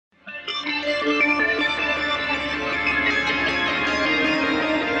Welcome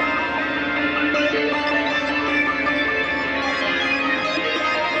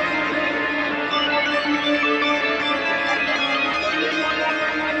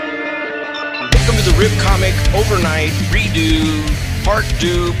to the Rib Comic Overnight Redo, Part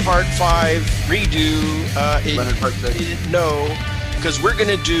 5 Redo. Leonard Part 6. No, because we're going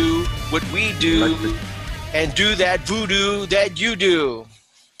to do what we do Electric, and do that voodoo that you do.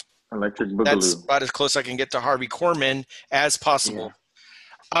 Electric That's Boogaloo. about as close I can get to Harvey Korman as possible.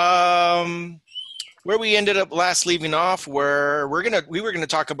 Where we ended up last leaving off, where we were gonna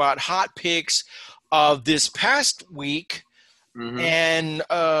talk about hot picks of this past week. Mhm.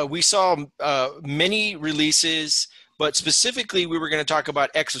 And we saw many releases, but specifically we were going to talk about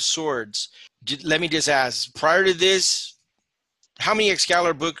X of Swords. Let me just ask, prior to this, how many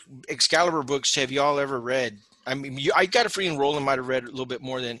Excalibur books have y'all ever read? I mean, I got a freaking Roland might have read a little bit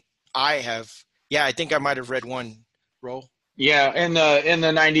more than I have. Yeah, I think I might have read one. Roll. Yeah, in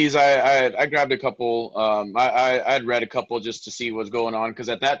the 90s, I grabbed a couple. I had read a couple just to see what's going on, because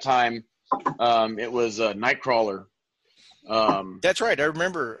at that time, it was Nightcrawler. That's right. I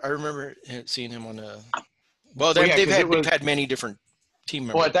remember seeing him on a. Well, Well, yeah, they've had many different team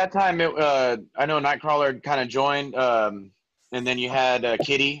members. Well, at that time, I know Nightcrawler kind of joined, and then you had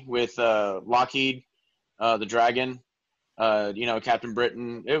Kitty with Lockheed, the Dragon, Captain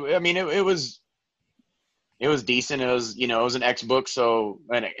Britain. It was decent. It was, it was an X book, so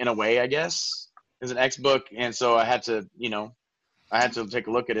in a way, I guess, it was an X book, and so I had to take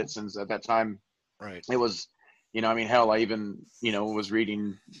a look at it, since at that time, Right. it was, hell, I even, was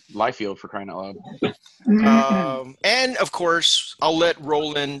reading Liefeld, for crying out loud. And of course, I'll let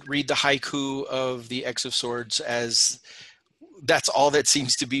Roland read the haiku of the X of Swords, as that's all that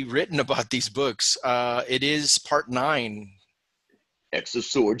seems to be written about these books. It is Part 9. X of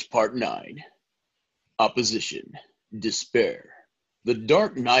Swords, Part 9. Opposition, Despair, The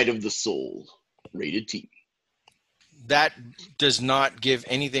Dark Night of the Soul, rated T. That does not give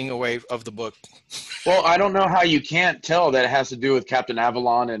anything away of the book. Well, I don't know how you can't tell that it has to do with Captain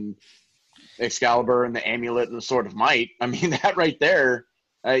Avalon and Excalibur and the Amulet and the Sword of Might. I mean, that right there,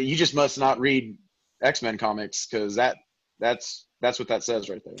 you just must not read X-Men comics, because that's what that says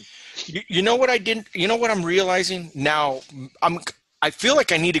right there. You know what I didn't? You know what I'm realizing now? I feel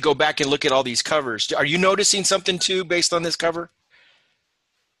like I need to go back and look at all these covers. Are you noticing something too based on this cover?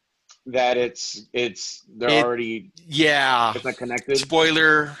 That they're already it's not connected.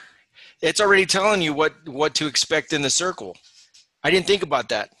 Spoiler. It's already telling you what to expect in the circle. I didn't think about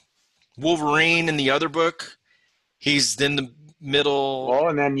that. Wolverine in the other book, he's in the middle. Well,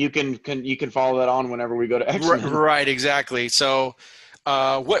 and then you can follow that on whenever we go to X-Men. Right, exactly. So,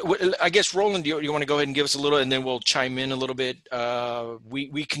 what I guess, Roland, you want to go ahead and give us a little, and then we'll chime in a little bit.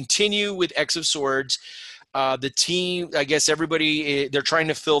 We continue with X of Swords. The team, I guess everybody, they're trying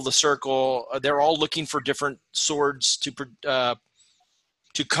to fill the circle. They're all looking for different swords to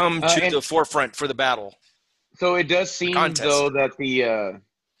come to the forefront for the battle. So it does seem though that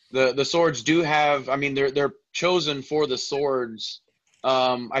the swords do have. I mean, they're chosen for the swords.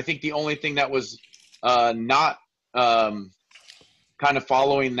 I think the only thing that was not kind of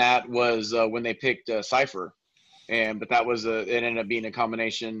following that was when they picked Cypher, but that was it ended up being a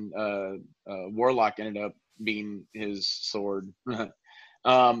combination. Warlock ended up being his sword. But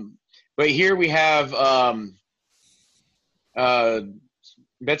here we have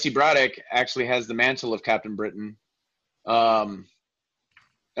Betsy Braddock actually has the mantle of Captain Britain.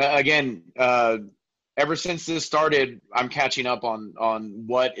 Again, ever since this started, I'm catching up on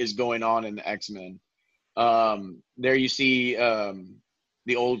what is going on in the X-Men. There you see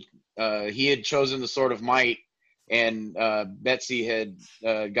the old. He had chosen the Sword of Might, and Betsy had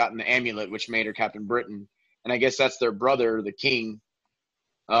gotten the amulet, which made her Captain Britain. And I guess that's their brother, the King.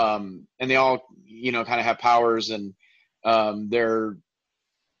 And they all, kind of have powers, and they're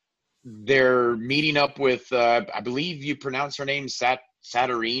meeting up with. I believe you pronounce her name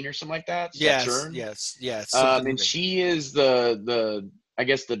Saturine or something like that. Yes, yes. And she is the I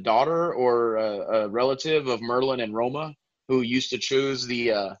guess the daughter or a relative of Merlin and Roma, who used to choose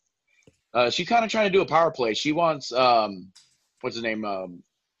the. She's kind of trying to do a power play. She wants what's his name,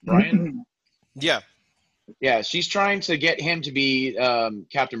 Brian. Yeah. She's trying to get him to be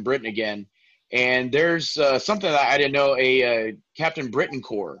Captain Britain again. And there's something that I didn't know, a Captain Britain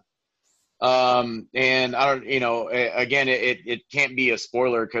Corps. And I don't, again, it can't be a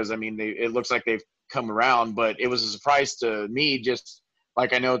spoiler, because I mean, it looks like they've come around, but it was a surprise to me. Just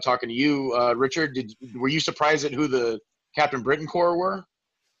like I know, talking to you, Richard, were you surprised at who the Captain Britain Corps were?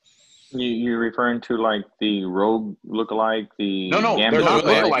 You're referring to like the Rogue lookalike, the No, they're Gambit not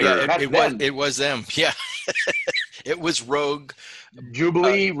lookalike, lookalike. Yeah, or That's them. it was them. Yeah, it was Rogue,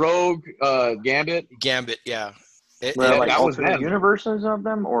 Jubilee, Rogue, Gambit. Gambit. Yeah, well, like That was alternate them. universes of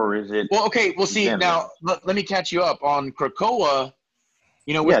them, or is it Well, okay. Well, see, them? now let me catch you up on Krakoa.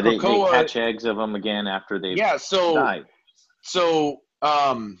 You know, with Yeah, they Krakoa, hatch eggs of them again after they've yeah. died. So,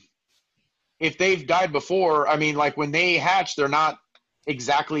 if they've died before, I mean, like when they hatch, they're not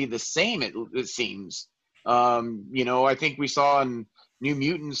exactly the same. It seems. You know, I think we saw in New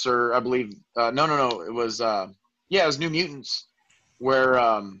Mutants, or I believe, no, it was, it was New Mutants, where,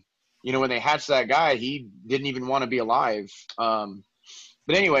 you know, when they hatched that guy, he didn't even want to be alive. But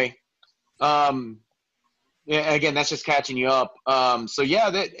anyway, yeah, again, that's just catching you up. So yeah,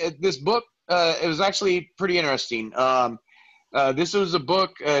 this book, it was actually pretty interesting. This was a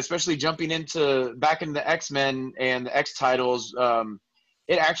book, especially jumping into back into the X-Men and the X titles.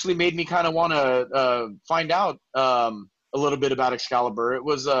 It actually made me kind of want to find out a little bit about Excalibur. It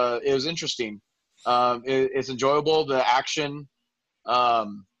was interesting. It's enjoyable. The action,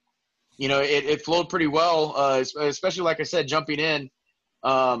 you know, it flowed pretty well, especially like I said, jumping in.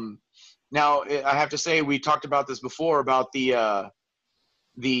 Now I have to say, we talked about this before about the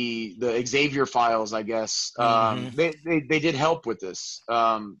Xavier files, I guess. They did help with this.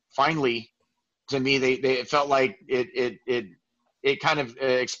 Finally, to me, they felt like it kind of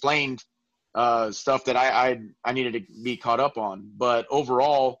explained stuff that I needed to be caught up on. But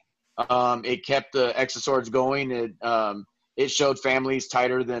overall, it kept the Exoswords going. It showed families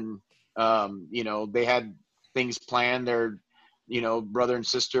tighter than, you know, they had things planned. They're, you know, brother and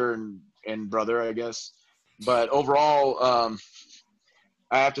sister and brother, I guess. But overall,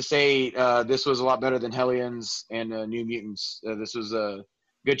 I have to say, this was a lot better than Hellions and New Mutants. This was a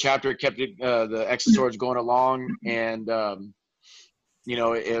good chapter. It kept the Exoswords going along, and you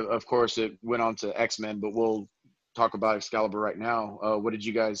know, of course, it went on to X-Men. But we'll talk about Excalibur right now. What did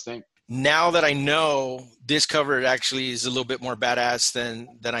you guys think? Now that I know, this cover actually is a little bit more badass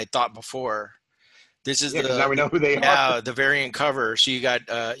than I thought before. This is because now we know who they are. the variant cover. So you got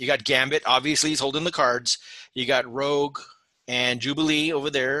Gambit. Obviously, he's holding the cards. You got Rogue and Jubilee over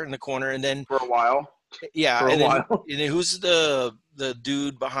there in the corner, and then For a while. yeah, For a and then, while. and then who's the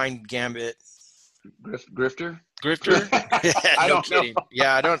dude behind Gambit? Grifter? Grifter? I No don't kidding. know.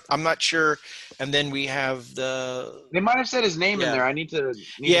 Yeah, I'm not sure. And then we have the They might have said his name in Yeah. there. I need to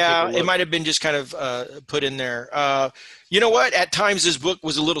yeah, take a it look. might have been just kind of put in there. You know what? At times, this book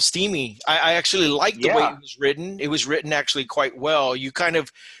was a little steamy. I actually liked the way Yeah. it was written. It was written actually quite well. You kind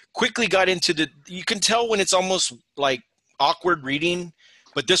of quickly got into you can tell when it's almost like awkward reading,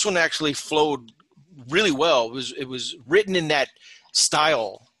 but this one actually flowed really well. It was written in that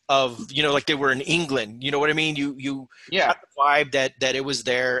style of, you know, like they were in England. You know what I mean? You Yeah. got the vibe that it was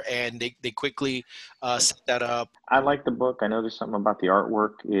there, and they quickly set that up. I like the book. I know there's something about the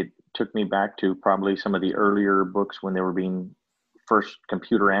artwork. It took me back to probably some of the earlier books when they were being first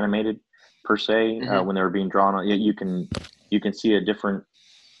computer animated, per se, when they were being drawn on. You can see a different.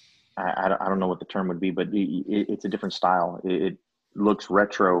 I don't know what the term would be, but it's a different style. It looks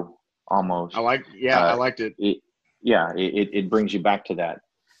retro almost. I liked it. It brings you back to that.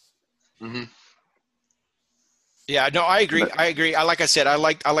 Mm-hmm. Yeah, no, I agree. Like I said, I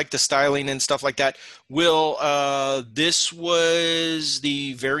like the styling and stuff like that. Will, this was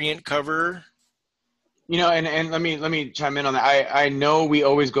the variant cover. You know, and let me chime in on that. I know we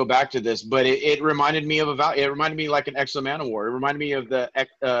always go back to this, but it reminded me of it reminded me like an Exo War. It reminded me of the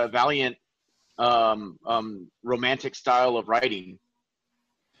Valiant romantic style of writing.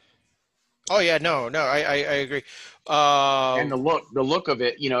 Oh yeah, no, I agree. And the look of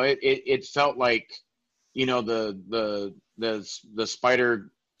it, you know, it felt like, you know, the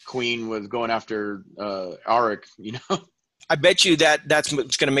Spider Queen was going after Auric, you know. I bet you that's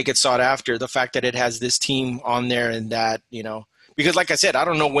what's going to make it sought after, the fact that it has this team on there, and that, you know, because like I said, I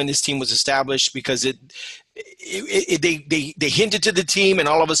don't know when this team was established, because they hinted to the team, and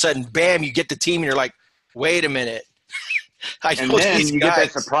all of a sudden, bam, you get the team, and you're like, wait a minute. And then you get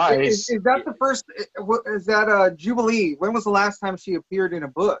that surprise. Is that the first? Is that Jubilee? When was the last time she appeared in a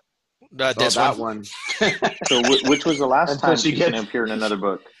book? This that one. So which was the last Until time she she's going to appear in another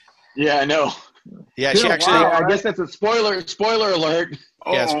book? Yeah, I know. Yeah, she actually. Wow, I guess that's a spoiler alert.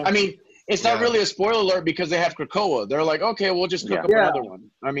 Yes. I mean, it's not really a spoiler alert because they have Krakoa. They're like, okay, we'll just cook up another one.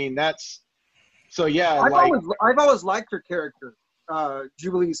 I mean, that's so. Yeah, I've always liked her character,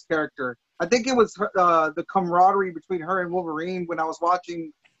 Jubilee's character. I think it was the camaraderie between her and Wolverine when I was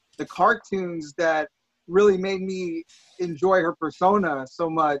watching the cartoons that really made me enjoy her persona so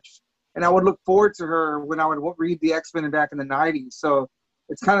much. And I would look forward to her when I would read the X-Men back in the 90s. So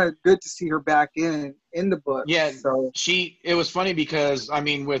it's kind of good to see her back in the book. Yeah, So it was funny because, I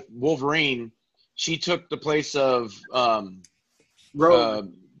mean, with Wolverine, she took the place of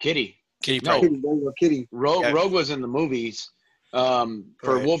Rogue, Kitty. Kitty No, Pryde. Kitty, there you go, Kitty. Rogue, Yeah. Rogue was in the movies. For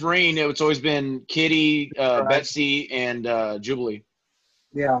Right. Wolverine, it's always been Kitty, Right. Betsy, and Jubilee.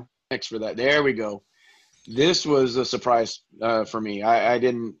 Yeah. Thanks for that. There we go. This was a surprise for me. I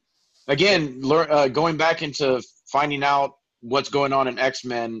didn't. Again, going back into finding out what's going on in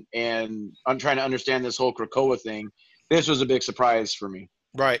X-Men, and I'm trying to understand this whole Krakoa thing. This was a big surprise for me.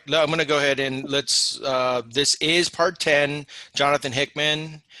 Right. I'm going to go ahead and this is part 10. Jonathan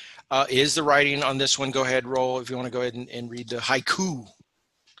Hickman is the writing on this one. Go ahead, roll if you want to go ahead and read the haiku.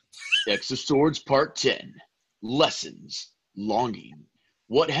 X of Swords Part 10. Lessons. Longing.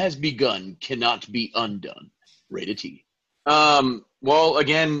 What has begun cannot be undone. Rated T. Well,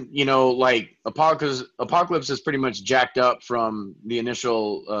 again, like Apocalypse is pretty much jacked up from the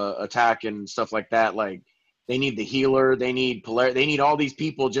initial attack and stuff like that. Like, they need the healer, they need they need all these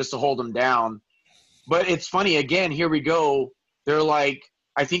people just to hold them down. But it's funny, again, here we go. They're like,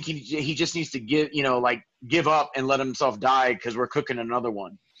 I think he just needs to give up and let himself die because we're cooking another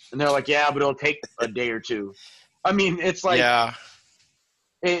one. And they're like, yeah, but it'll take a day or two. I mean, it's like, Yeah.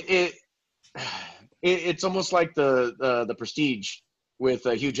 It's almost like the Prestige with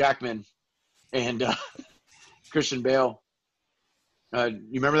Hugh Jackman and Christian Bale. You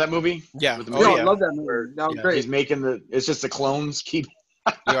remember that movie? Yeah. With the Oh, Yo, yeah. I love that movie. That was Yeah. great. He's making it's just the clones keep.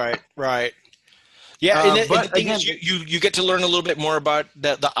 Right. Yeah, and the But thing again, is, you get to learn a little bit more about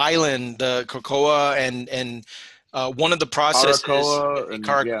the island, the Krakoa, and one of the processes, Karakoa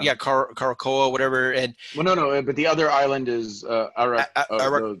and- yeah. Karakoa, whatever, and Well, no, but the other island is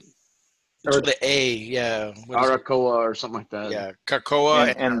it's with the A, yeah, what is it? Arakoa or something like that. Yeah,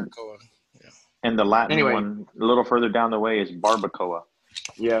 Krakoa And- Karakoa. And the Latin Anyway. one, a little further down the way, is barbacoa.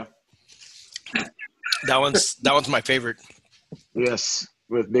 Yeah. That one's my favorite. Yes.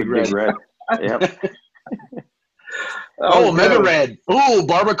 With Big Big Red. red. Yep. Oh, Omega good. Red. Oh,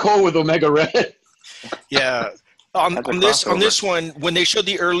 Barbacoa with Omega Red. Yeah. On That's a this crossover. one, when they showed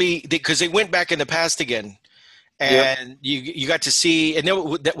the early, because they went back in the past again, and you got to see, and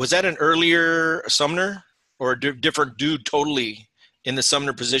was that an earlier Sumner or a different dude totally in the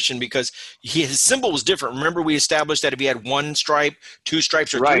Sumner position, because his symbol was different. Remember, we established that if he had one stripe, two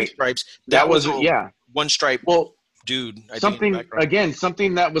stripes, or three Right. stripes, That was all yeah. one stripe Well, dude. I think, in the something background.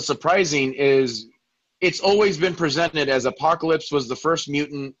 something that was surprising is it's always been presented as Apocalypse was the first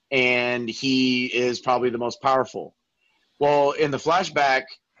mutant and he is probably the most powerful. Well, in the flashback,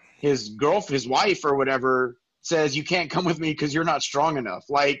 his wife or whatever says, you can't come with me because you're not strong enough.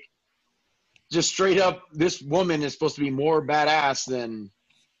 Like, just straight up, this woman is supposed to be more badass than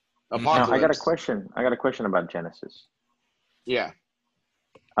Apocalypse. Now, I got a question about Genesis. Yeah.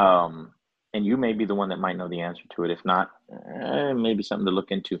 And you may be the one that might know the answer to it. If not, maybe something to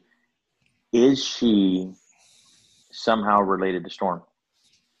look into. Is she somehow related to Storm?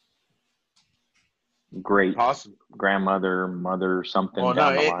 Great Possible. grandmother, mother, something Well,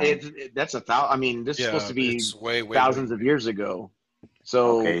 down no, the line. that's I mean, this is supposed to be it's way thousands of years ago.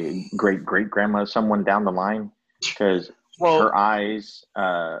 So, Okay, great grandmother, someone down the line, because well, her eyes,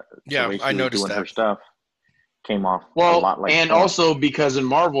 the Yeah, way she I was noticed doing that. her stuff, came off a well, lot like and Storm. also because in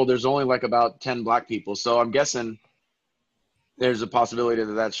Marvel, there's only like about 10 black people. So I'm guessing there's a possibility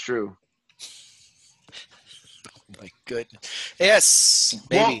that that's true. My goodness. Yes,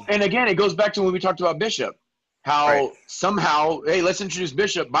 baby. Well, and again, it goes back to when we talked about Bishop. How Right. somehow, hey, let's introduce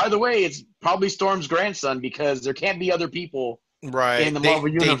Bishop. By the way, it's probably Storm's grandson because there can't be other people. Right. in the Marvel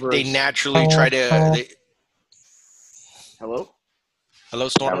they universe. naturally try to. Hello? Hello,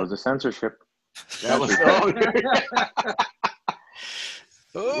 That Storm. was a censorship. That was,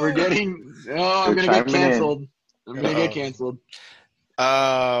 Oh. we're getting. Oh, I'm They're gonna get chiming in. canceled. I'm gonna get canceled.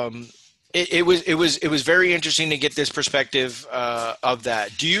 It was very interesting to get this perspective of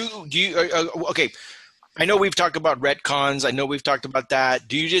that. Do you okay? I know we've talked about retcons. I know we've talked about that.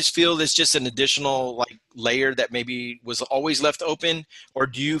 Do you just feel this just an additional like layer that maybe was always left open, or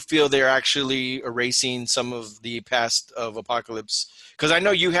do you feel they're actually erasing some of the past of Apocalypse? Because I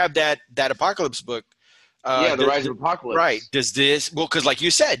know you have that Apocalypse book. The Rise of Apocalypse. Right. Does this because like you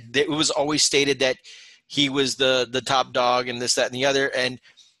said, it was always stated that he was the top dog and this, that, and the other, and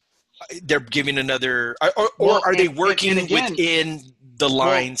they're giving another, or are they working again, within the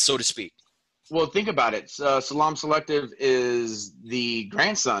line, so to speak? Well, think about it. Salam Selective is the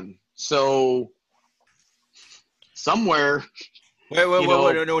grandson, so somewhere. Wait,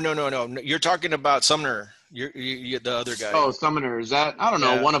 no. You're talking about Sumner. You're the other guy. Oh, Summoner, is that? I don't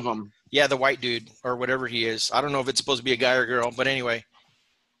know. Yeah. One of them. Yeah, the white dude or whatever he is. I don't know if it's supposed to be a guy or girl, but anyway.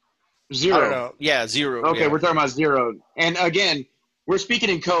 Zero. I don't know. Yeah, Zero. Okay, yeah. we're talking about Zero. And again, we're speaking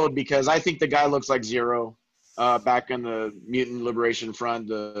in code because I think the guy looks like Zero back in the Mutant Liberation Front,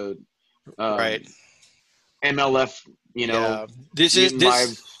 the Right. MLF, Yeah. This is Mutant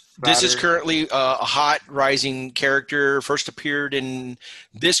Live this is Fatter. currently a hot rising character. First appeared in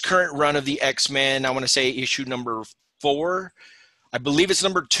this current run of the X-Men. I want to say issue number 4. I believe it's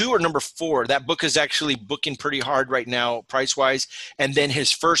number 2 or number 4. That book is actually booking pretty hard right now, price-wise. And then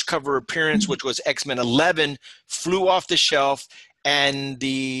his first cover appearance, which was X-Men 11, flew off the shelf, and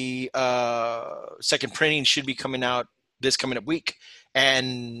the second printing should be coming out this coming up week.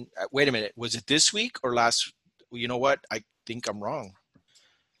 And wait a minute, was it this week or last? Well, you know what? I think I'm wrong.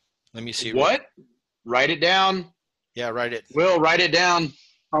 Let me see. What? Write it down. Yeah, write it. Will, write it down.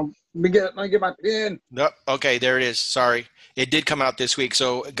 Let me get my pen. Nope. Okay, there it is. Sorry. It did come out this week.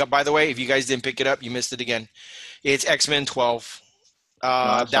 So, by the way, if you guys didn't pick it up, you missed it again. It's X-Men 12. I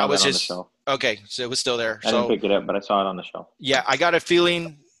saw that was on his. the shelf. Okay, so it was still there. I didn't pick it up, but I saw it on the shelf. Yeah, I got a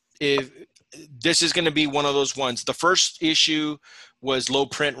feeling if this is going to be one of those ones. The first issue was low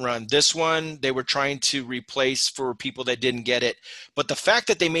print run. This one, they were trying to replace for people that didn't get it. But the fact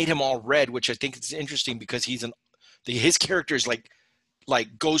that they made him all red, which I think is interesting because his character is like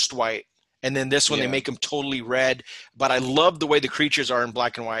ghost white. And then this one, they make him totally red. But I love the way the creatures are in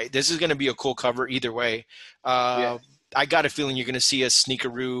black and white. This is going to be a cool cover either way. I got a feeling you're going to see a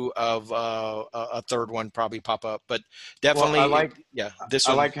sneakeroo of a third one probably pop up. But definitely, this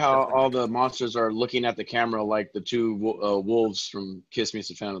one. I like how all the monsters are looking at the camera like the two wolves from Kiss Me,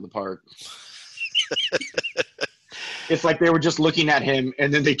 Savannah of the Park. It's like they were just looking at him,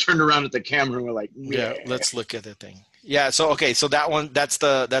 and then they turned around at the camera and were like, yeah, let's look at the thing. Yeah, so so that one, that's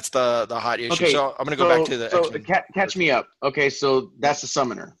the hot issue. Okay, so I'm gonna go back to the X-Men. catch me up. Okay, so that's the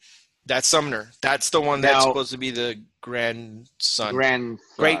Summoner. That's Summoner. That's the one that's supposed to be the grandson.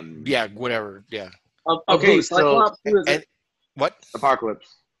 Great, yeah, whatever, yeah. Okay, so what?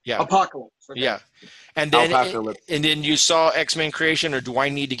 Apocalypse. Yeah. Apocalypse. Okay. Yeah, and then you saw X-Men Creation, or do I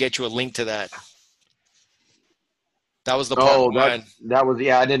need to get you a link to that? That was the part one. That was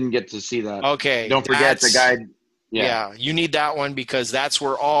I didn't get to see that. Okay. Don't forget the guy. Yeah, you need that one because that's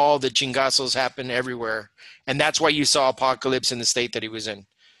where all the chingazos happen everywhere. And that's why you saw Apocalypse in the state that he was in.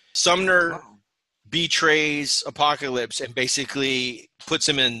 Sumner betrays Apocalypse and basically puts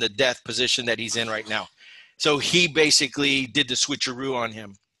him in the death position that he's in right now. So he basically did the switcheroo on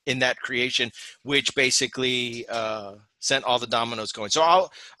him in that creation, which basically sent all the dominoes going. So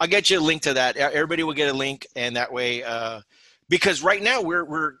I'll get you a link to that. Everybody will get a link, and that way, because right now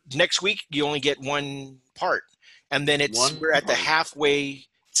we're next week you only get one part, and then we're at the halfway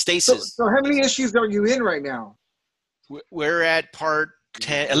stasis. So how many issues are you in right now? We're at part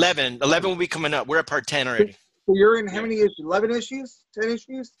 10, 11. 11 will be coming up. We're at part 10 already. So you're in how many issues? 11 issues? 10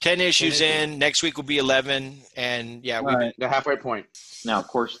 issues? 10 issues in. Next week will be 11, and the halfway point. Now, of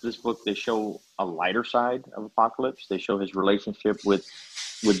course, this book, they show a lighter side of Apocalypse. They show his relationship with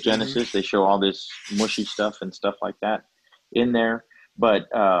Genesis. Mm-hmm. They show all this mushy stuff and stuff like that in there. But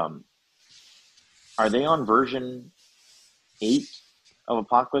are they on version 8 of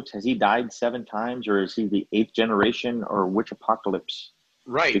Apocalypse? Has he died 7 times, or is he the 8th generation, or which Apocalypse?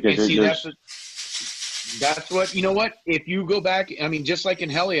 Right. Because and see, that's what, you know what? If you go back, I mean, just like in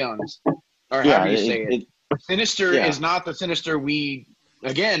Hellions, or however you say it, Sinister is not the Sinister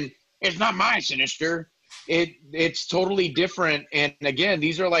it's not my Sinister. It's totally different. And again,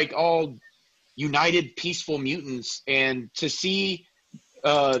 these are like all united, peaceful mutants. And to see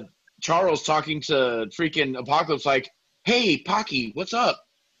Charles talking to freaking Apocalypse like, hey, Pocky, what's up?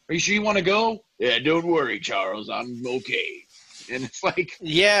 Are you sure you want to go? Yeah, don't worry, Charles. I'm okay. And it's like,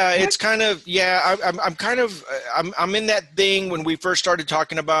 it's kind of, I'm in that thing when we first started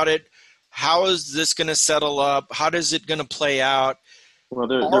talking about it. How is this going to settle up? How is it going to play out? Well,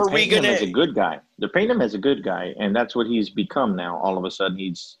 they're painting him as a good guy. They're painting him as a good guy, and that's what he's become now. All of a sudden,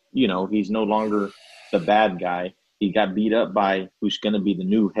 he's no longer the bad guy. He got beat up by who's going to be the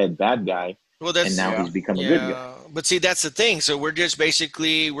new head bad guy, and now he's become a good guy. But see, that's the thing. So we're just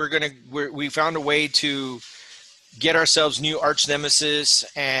basically we found a way to get ourselves new arch nemesis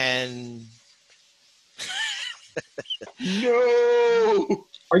and no.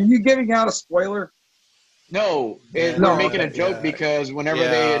 Are you giving out a spoiler? No, we're making a joke because whenever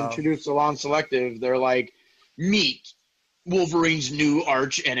they introduce Salon Selective, they're like, meet Wolverine's new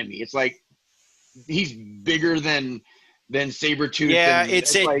arch enemy. It's like he's bigger than Sabretooth. Yeah,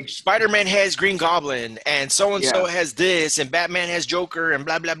 it's like Spider-Man has Green Goblin, and so-and-so has this, and Batman has Joker, and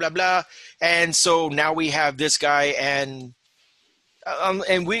blah, blah, blah, blah. And so now we have this guy, and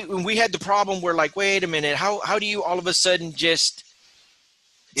we had the problem where, like, wait a minute, how do you all of a sudden just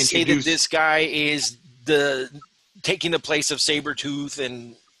say that this guy is taking the place of Sabretooth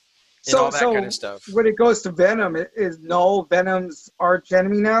and all that kind of stuff. When it goes to Venom, is Null Venom's arch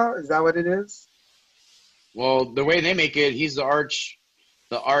enemy now? Is that what it is? Well, the way they make it, he's the arch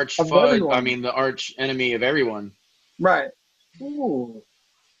enemy of everyone. Right. Ooh.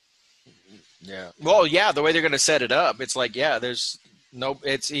 Yeah. Well, yeah, the way they're going to set it up, it's like, yeah,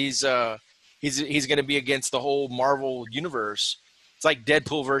 he's going to be against the whole Marvel universe. It's like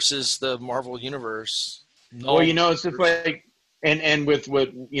Deadpool versus the Marvel universe. Well, it's just like, and with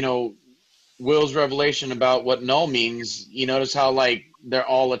what, Will's revelation about what Null means, you notice how like they're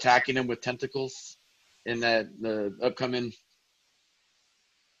all attacking him with tentacles in the upcoming.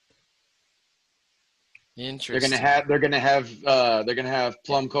 Interesting. They're gonna have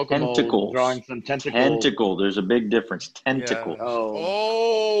Plum Kokomo drawing some tentacles. Tentacle. There's a big difference. Tentacle. Yeah.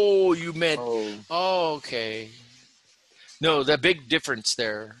 Oh, you meant. Oh, okay. No, the big difference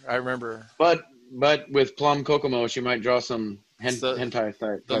there. I remember. But with Plum Kokomo, she might draw some hentai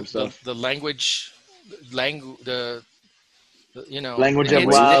type stuff. The language of love.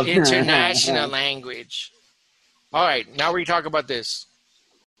 International language. All right, now we talk about this.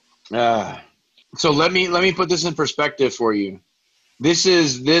 So let me put this in perspective for you. This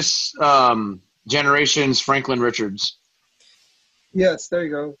is this generation's Franklin Richards. Yes, there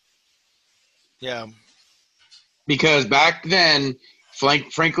you go. Yeah. Because back then,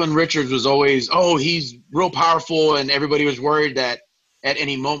 Franklin Richards was always, he's real powerful, and everybody was worried that at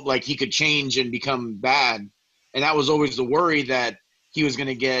any moment, like, he could change and become bad, and that was always the worry that he was going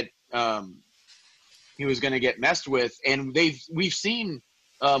to get messed with. And we've seen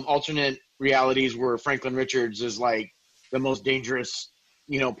alternate realities where Franklin Richards is like the most dangerous,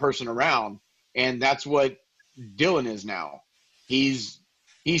 person around, and that's what Dylan is now. He's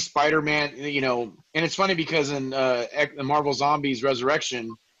Spider-Man, and it's funny because in Marvel Zombies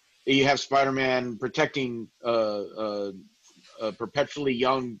Resurrection, you have Spider-Man protecting a perpetually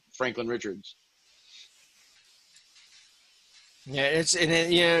young Franklin Richards. Yeah,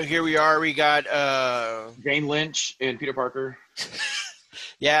 here we are. We got Jane Lynch and Peter Parker.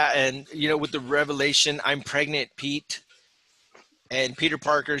 Yeah, and with the revelation, I'm pregnant, Pete, and Peter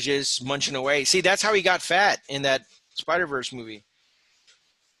Parker's just munching away. See, that's how he got fat in that Spider-Verse movie.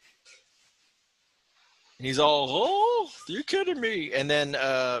 He's all, you're kidding me. And then,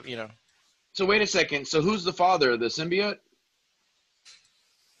 So wait a second. So who's the father? The symbiote?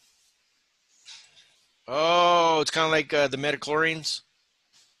 Oh, it's kind of like the Metachlorians.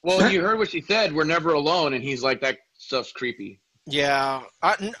 Well, you heard what she said. We're never alone. And he's like, that stuff's creepy. Yeah.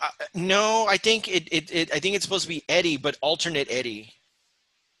 No, I think I think it's supposed to be Eddie, but alternate Eddie.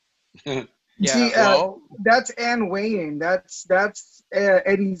 Yeah. See, that's Anne Wayne. That's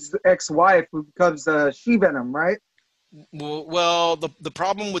Eddie's ex-wife who becomes She-Venom, right? Well, the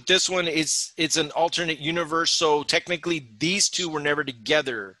problem with this one is it's an alternate universe, so technically these two were never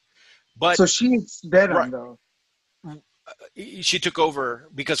together. But so she's Venom, though. She took over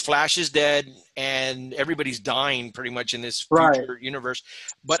because Flash is dead and everybody's dying pretty much in this future universe.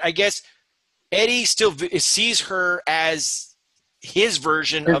 But I guess Eddie still sees her as his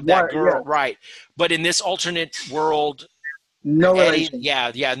version of that girl, right? But in this alternate world, no Eddie,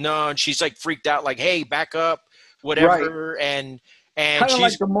 no, and she's like freaked out, like, "Hey, back up, whatever," and kind of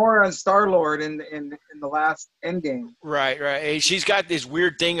like Gamora and Star-Lord in the last Endgame. Right. And she's got this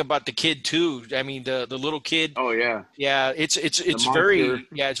weird thing about the kid too. I mean, the little kid. Oh yeah. Yeah, it's very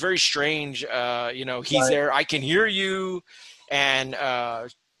it's very strange. He's there. I can hear you, and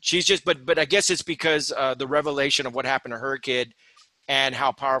she's just. But I guess it's because the revelation of what happened to her kid and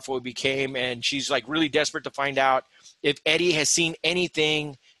how powerful it became, and she's like really desperate to find out if Eddie has seen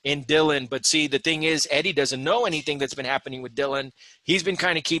anything in Dylan. But see, the thing is, Eddie doesn't know anything that's been happening with Dylan. He's been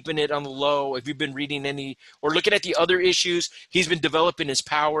kind of keeping it on the low. If you've been reading any or looking at the other issues, he's been developing his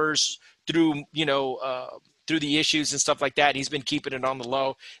powers through through the issues and stuff like that. He's been keeping it on the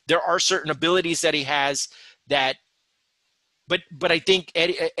low. There are certain abilities that he has that, but I think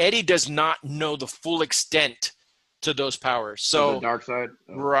Eddie does not know the full extent to those powers. So the dark side.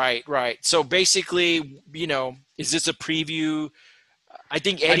 Oh. Right. So basically, is this a preview? I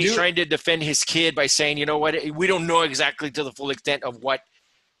think Eddie's trying to defend his kid by saying, you know what, we don't know exactly to the full extent of what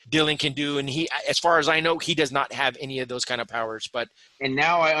Dylan can do. And he, as far as I know, he does not have any of those kind of powers. And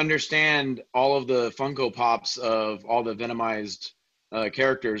now I understand all of the Funko Pops of all the Venomized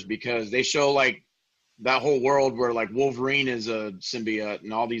characters, because they show like that whole world where like Wolverine is a symbiote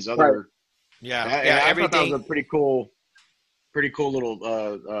and all these other. Right. Yeah. I thought that was a pretty cool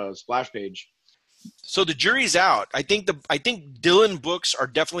little splash page. So the jury's out. I think Dylan books are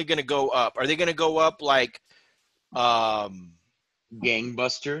definitely going to go up. Are they going to go up like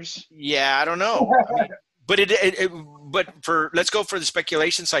gangbusters. Yeah, I don't know. I mean, but but let's go for the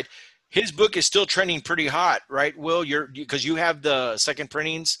speculation side. His book is still trending pretty hot, right? Will, because you have the second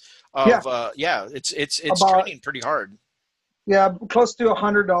printings of it's About trending pretty hard. close to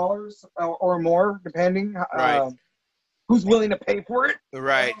 $100 or more, depending. Right. Who's willing to pay for it?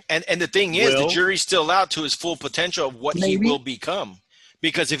 Right. And the thing is, the Will? jury's still out to his full potential of what he Maybe. will become.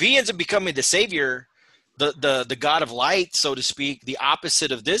 Because if he ends up becoming the savior, the god of light, so to speak, the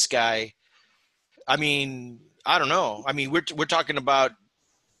opposite of this guy, I mean, I don't know. I mean, we're talking about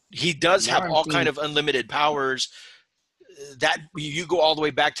he does have all kind of unlimited powers. That you go all the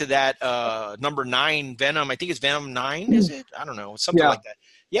way back to that number 9 Venom. I think it's Venom 9, is it? I don't know, something like that.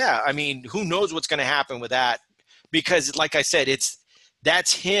 Yeah, I mean, who knows what's going to happen with that? Because, like I said,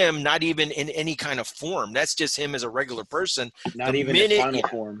 that's him, not even in any kind of form. That's just him as a regular person. Not even in final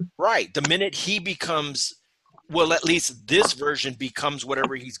form. Right. The minute he becomes, well, at least this version becomes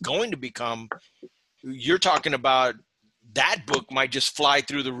whatever he's going to become. You're talking about that book might just fly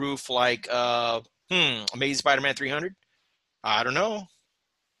through the roof like Amazing Spider-Man 300. I don't know.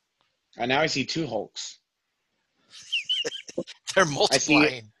 And now I see 2 Hulks. They're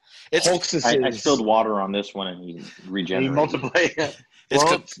multiplying. I spilled water on this one and he regenerated. He multiplied.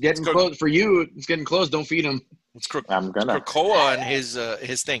 It's getting close for you. It's getting close. Don't feed him. I'm gonna. Krakoa and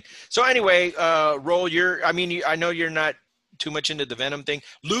his thing. So anyway, Roll, I know you're not too much into the Venom thing.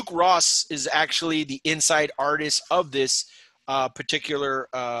 Luke Ross is actually the inside artist of this particular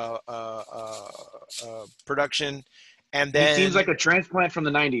production. And then he seems like a transplant from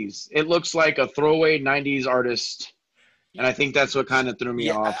the 90s. It looks like a throwaway 90s artist. And I think that's what kind of threw me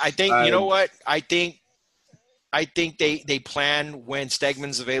off. I think, you know what? I think they plan when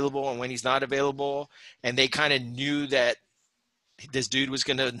Stegman's available and when he's not available. And they kind of knew that this dude was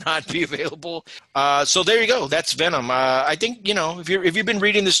going to not be available. So there you go. That's Venom. I think, if you've been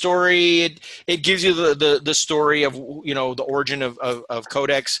reading the story, it gives you the story of, the origin of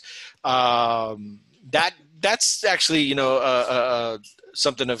Codex. That's actually,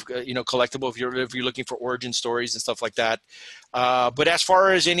 something of, collectible if you're looking for origin stories and stuff like that. But as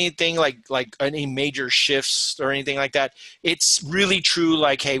far as anything like any major shifts or anything like that, it's really true.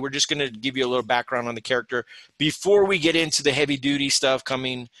 Like, hey, we're just going to give you a little background on the character before we get into the heavy duty stuff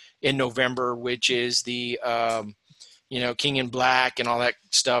coming in November, which is the, King in Black and all that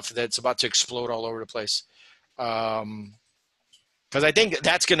stuff that's about to explode all over the place. Because I think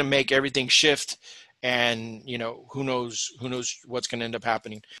that's going to make everything shift. And who knows what's going to end up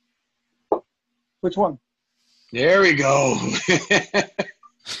happening. Which one? There we go.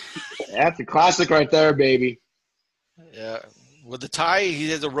 That's a classic right there, baby. Yeah, with the tie,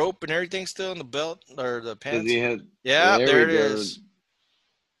 he has a rope and everything still in the belt or the pants. There it is.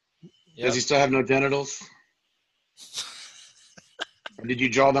 Yep. Does he still have no genitals? Or did you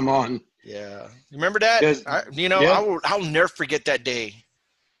draw them on? Yeah, remember that? I'll never forget that day.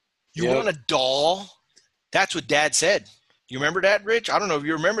 You want a doll? That's what Dad said. You remember that, Rich? I don't know if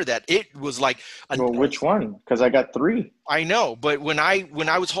you remember that. It was like which one? Because I got 3. I know, but when I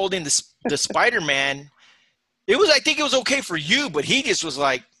was holding the Spider-Man, I think it was okay for you, but he just was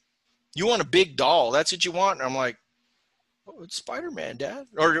like, "You want a big doll? That's what you want?" And I'm like, "Oh, it's Spider-Man, Dad."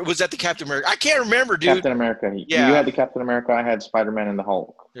 Or was that the Captain America? I can't remember, dude. Captain America. Yeah. You had the Captain America. I had Spider-Man and the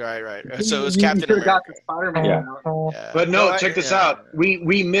Hulk. Right. So it was Captain America. Got the Spider-Man. Yeah. But no, check this out.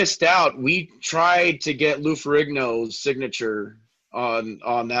 We missed out. We tried to get Lou Ferrigno's signature on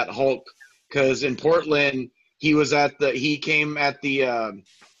that Hulk because in Portland he came at the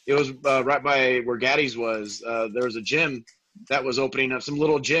it was right by where Gaddy's was. There was a gym that was opening up, some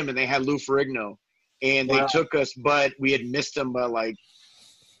little gym, and they had Lou Ferrigno, and they took us, but we had missed him by like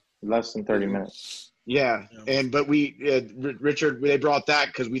less than 30 minutes. Yeah, but Richard, they brought that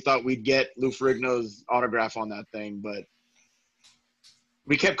because we thought we'd get Lou Ferrigno's autograph on that thing, but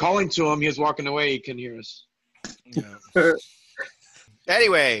we kept calling to him. He was walking away. He couldn't hear us. Yeah.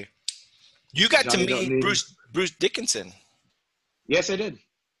 Anyway, you got to meet Bruce Dickinson. Yes, I did.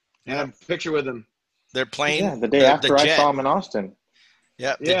 I have a picture with him. They're playing. Yeah, the day after I saw him in Austin.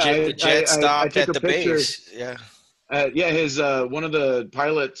 Yeah, the jet stopped at the base. Yeah. His one of the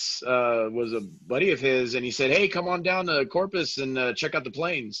pilots was a buddy of his, and he said, "Hey, come on down to Corpus and check out the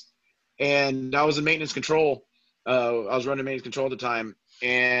planes." And I was in maintenance control. I was running maintenance control at the time,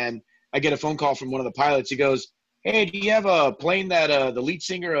 and I get a phone call from one of the pilots. He goes, "Hey, do you have a plane that the lead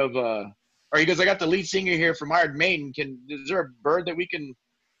singer of?" Or he goes, "I got the lead singer here from Iron Maiden. Is there a bird that we can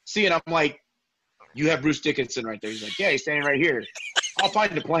see?" And I'm like, "You have Bruce Dickinson right there." He's like, "Yeah, he's standing right here. I'll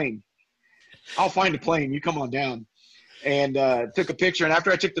find the plane. You come on down." And took a picture. And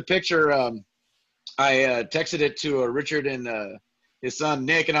after I took the picture, I texted it to Richard and his son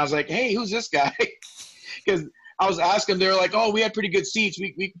Nick, and I was like, hey, who's this guy? Because I was asking, they were like, oh, we had pretty good seats.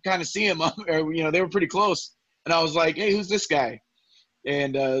 We could kind of see him, or they were pretty close. And I was like, hey, who's this guy?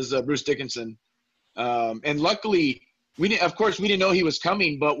 And it was Bruce Dickinson. And luckily, we didn't know he was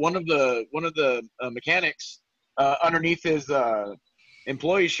coming, but one of the mechanics underneath his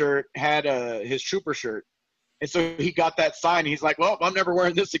employee shirt had his trooper shirt, and so he got that sign. He's like, well, I'm never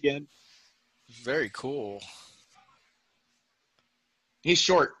wearing this again. Very cool. He's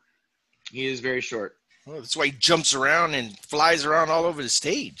short. He is very short. Well, that's why he jumps around and flies around all over the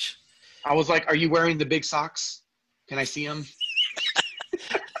stage. I was like, are you wearing the big socks? Can I see them?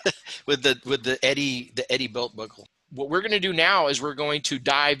 with the Eddie belt buckle. What we're going to do now is we're going to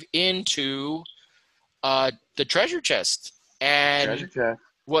dive into the treasure chest. And Treasure chest.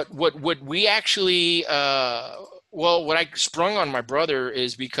 What we actually what I sprung on my brother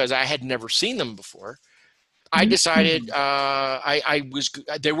is because I had never seen them before. I decided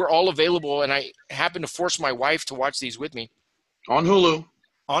they were all available, and I happened to force my wife to watch these with me on Hulu.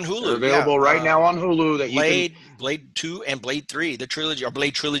 They're available right now on Hulu. That Blade 2 and Blade 3, the trilogy, or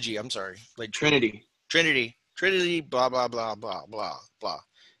Blade Trilogy. I'm sorry, Blade Trinity. Blah blah blah blah blah blah.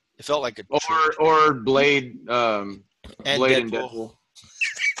 It felt like or Blade and Deadpool.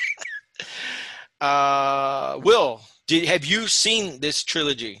 Will, have you seen this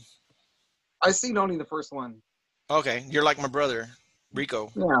trilogy? I've seen only the first one. Okay, you're like my brother,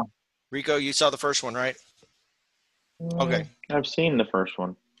 Rico. Yeah. Rico, you saw the first one, right? Okay. I've seen the first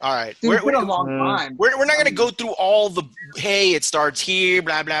one. All right. Dude, it's been a long time. We're not going to go through all the, hey, it starts here,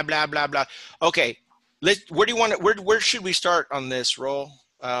 blah, blah, blah, blah, blah. Okay. Where should we start on this, Roll?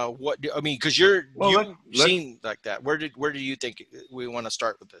 Because you've seen like that. Where do you think we want to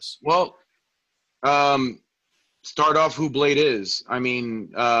start with this? Well, start off who Blade is. I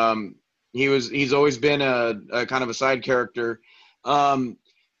mean, he's always been a kind of a side character.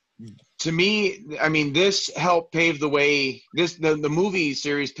 To me, I mean, this helped pave the way. The movie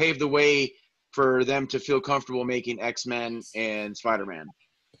series paved the way for them to feel comfortable making X-Men and Spider-Man.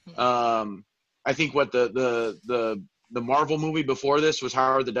 I think what the Marvel movie before this was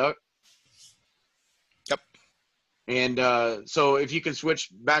Howard the Duck. Yep. And so if you can switch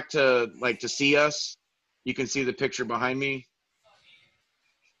back to to see us, you can see the picture behind me.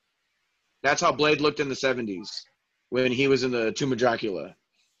 That's how Blade looked in the 70s when he was in the Tomb of Dracula.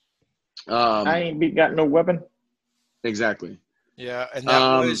 I ain't got no weapon. Exactly. Yeah, and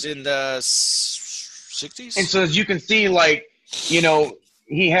that was in the 60s. And so as you can see,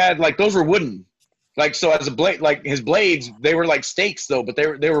 he had those were wooden. So as a blade, his blades, they were like stakes though, but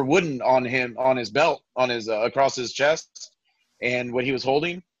they were wooden on him, on his belt, on his across his chest, and what he was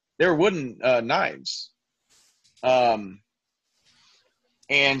holding, they were wooden knives. And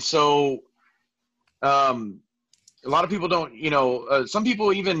so, a lot of people don't, some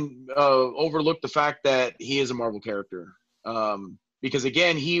people even overlook the fact that he is a Marvel character. Because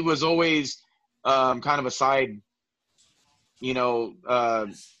again, he was always kind of a side, he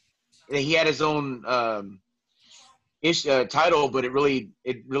had his own title, but it really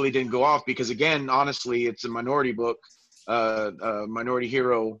didn't go off because, again, honestly, it's a minority book, minority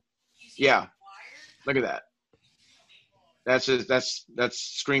hero. Yeah, look at that. That's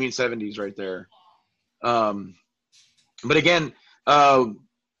screaming 70s right there. But again,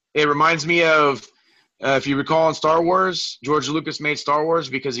 it reminds me of, if you recall in Star Wars, George Lucas made Star Wars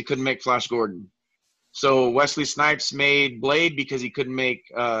because he couldn't make Flash Gordon. So Wesley Snipes made Blade because he couldn't make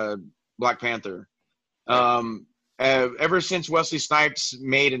Black Panther. Ever since Wesley Snipes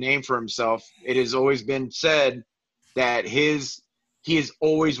made a name for himself, it has always been said that he has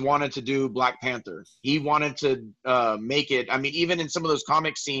always wanted to do Black Panther. He wanted to make it. I mean, even in some of those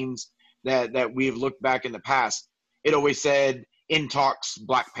comic scenes that we've looked back in the past, it always said in talks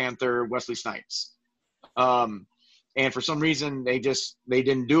Black Panther, Wesley Snipes. And for some reason they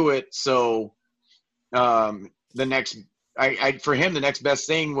didn't do it. So for him, the next best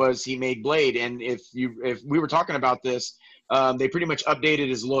thing was he made Blade. And if we were talking about this, they pretty much updated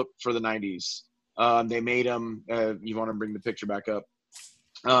his look for the 90s. They made him, you want to bring the picture back up.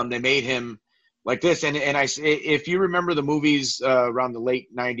 They made him like this. And if you remember the movies around the late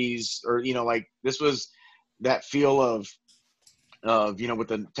 90s, or, this was that feel of with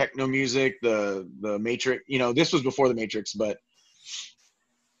the techno music, the Matrix, this was before the Matrix, but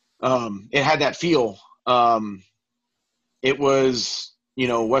it had that feel. It was,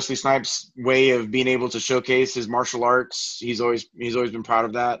 Wesley Snipes' way of being able to showcase his martial arts. He's always been proud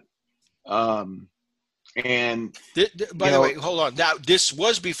of that. And by the way, hold on. Now, this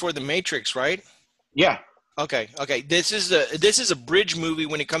was before the Matrix, right? Yeah. Okay. This is a bridge movie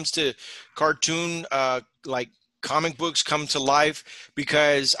when it comes to cartoon comic books come to life,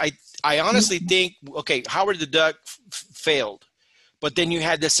 because I honestly think, okay, Howard the Duck failed, but then you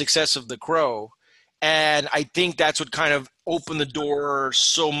had the success of The Crow. And I think that's what kind of opened the door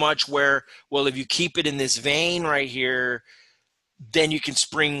so much where, well, if you keep it in this vein right here, then you can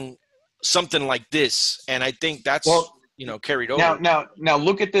spring something like this. And I think that's, carried over. Now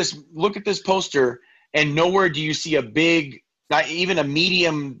look at this poster, and nowhere do you see a big, not even a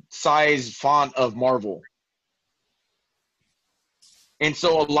medium size font of Marvel. And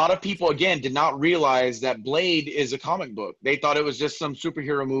so a lot of people, again, did not realize that Blade is a comic book. They thought it was just some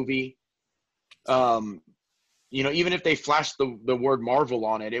superhero movie. Even if they flashed the word Marvel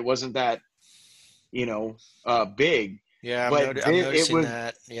on it, it wasn't that, big. Yeah, I'm noticing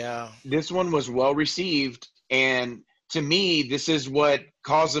that. Yeah. This one was well received. And to me, this is what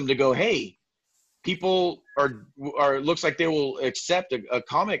caused them to go, hey, people are looks like they will accept a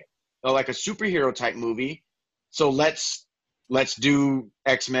comic, like a superhero type movie. So let's do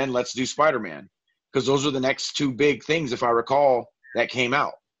X-Men, let's do Spider-Man. Because those are the next two big things, if I recall, that came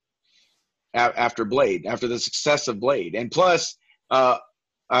out after Blade, after the success of Blade. And plus,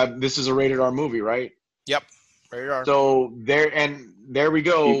 this is a rated R movie, right? Yep, rated R. So there we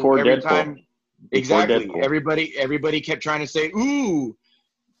go. Before Every Deadpool. time, exactly. Deadpool. Everybody kept trying to say, "Ooh,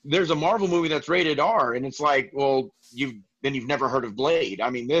 there's a Marvel movie that's rated R," and it's like, well, you've never heard of Blade. I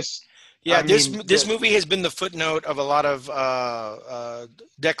mean, this. Yeah, this movie has been the footnote of a lot of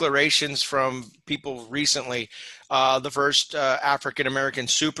declarations from people recently. The first African American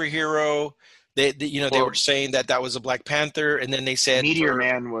superhero, they were saying that was a Black Panther, and then they said Meteor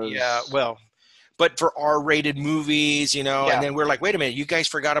Man was. Yeah, well, but for R-rated movies, and then we're like, wait a minute, you guys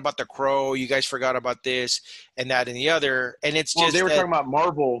forgot about The Crow, you guys forgot about this and that and the other, and it's just they were talking about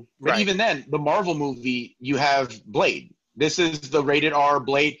Marvel, but even then, the Marvel movie, you have Blade. This is the rated R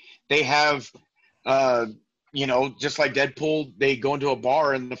Blade. They have, just like Deadpool, they go into a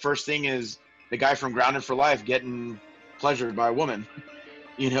bar and the first thing is the guy from Grounded for Life getting pleasured by a woman,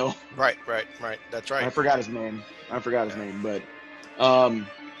 Right. That's right. I forgot his name, but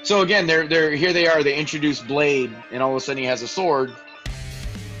so again, they're here they are. They introduce Blade, and all of a sudden he has a sword.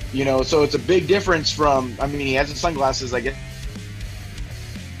 So it's a big difference from. I mean, he has the sunglasses, I guess.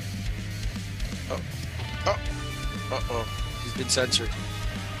 He's been censored.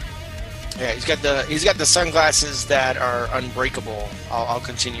 Yeah, he's got the sunglasses that are unbreakable. I'll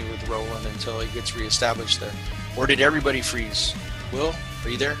continue with Roland until he gets reestablished there. Or did everybody freeze? Will, are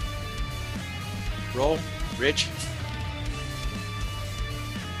you there? Roll, Rich.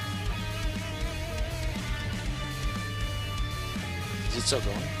 Is it still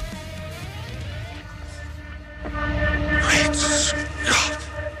going?